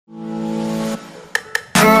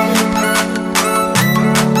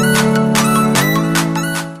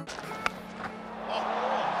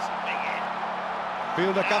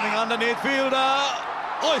Fielder coming underneath. Fielder.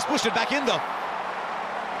 Oh, he's pushed it back in though.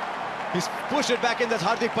 He's pushed it back in. That's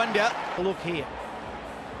Hardik Pandya. Look here.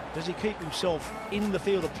 Does he keep himself in the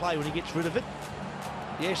field of play when he gets rid of it?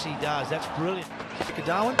 Yes, he does. That's brilliant. Kick of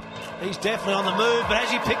Darwin. He's definitely on the move, but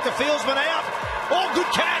has he picked the fieldsman out? Oh,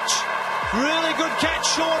 good catch. Really good catch,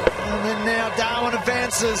 short. And then now Darwin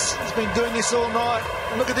advances. He's been doing this all night.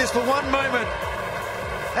 Look at this for one moment.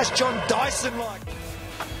 That's John Dyson-like.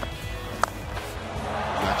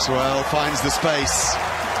 Maxwell finds the space.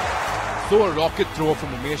 So a rocket throw from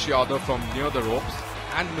Umesh Yadav from near the ropes,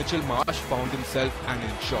 and Mitchell Marsh found himself an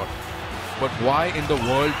inch short. But why in the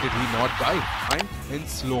world did he not dive? And in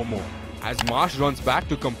slow-mo. As Marsh runs back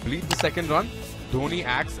to complete the second run, Dhoni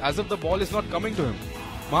acts as if the ball is not coming to him.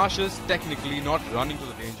 Marsh is technically not running to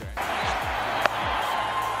the danger end.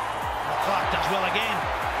 Clark does well again.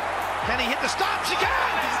 Can he hit the stumps? He can!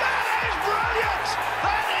 That is brilliant!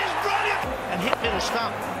 That is brilliant! And hit middle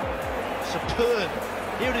stump. Superb.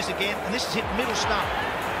 Here it is again, and this is hit middle stump.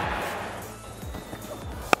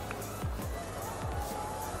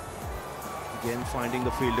 Again, finding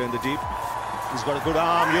the fielder in the deep. He's got a good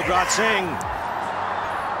arm, Yuvraj Singh.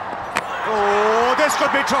 Oh, this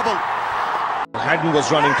could be trouble. Haddon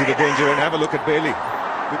was running to the danger, and have a look at Bailey.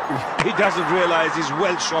 He doesn't realise he's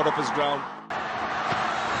well short of his ground.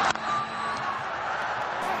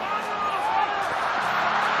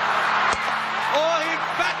 Oh, he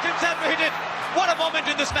backed himself to hit it. What a moment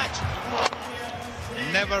in this match.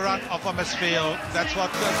 Never run off a misfield. That's what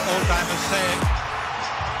the old timers say.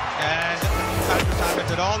 And time to time,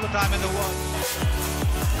 it's all the time in the world.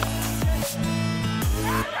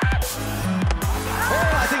 Oh,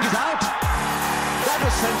 I think he's out. That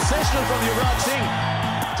was sensational from Yuvraj Singh.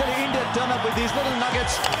 Till India turn up with these little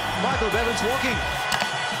nuggets. Michael Bevan's walking.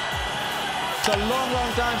 It's a long,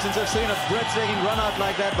 long time since I've seen a breathtaking run out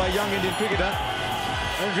like that by young Indian cricketer.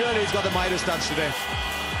 And really, he's got the Midas touch today.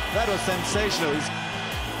 That was sensational.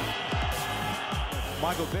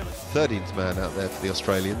 Michael Bevan. 13th man out there for the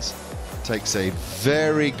Australians. Takes a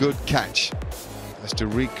very good catch. Has to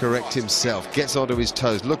recorrect himself. Gets onto his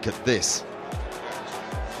toes. Look at this.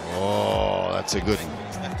 Oh, that's a good one.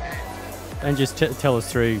 And just tell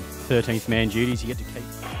us through 13th man duties. You get to keep.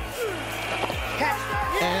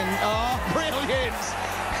 And, oh, brilliant.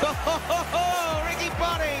 Ricky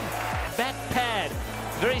Bunting. Bat pad.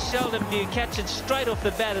 Very seldom do you catch it straight off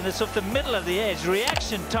the bat, and it's off the middle of the edge.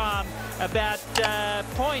 Reaction time about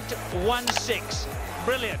 0.16.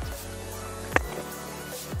 Brilliant.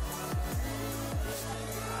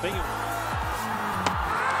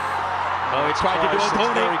 Oh, he tried to do a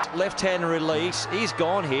Dhoni. Left-hand release. He's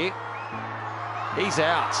gone here. He's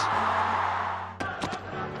out.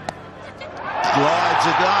 Glides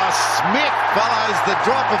across. Smith follows the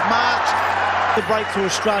drop of March. The breakthrough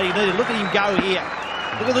Australia needed. Look at him go here.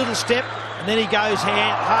 Look at a little step, and then he goes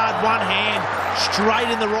hard, one hand, straight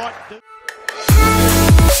in the right.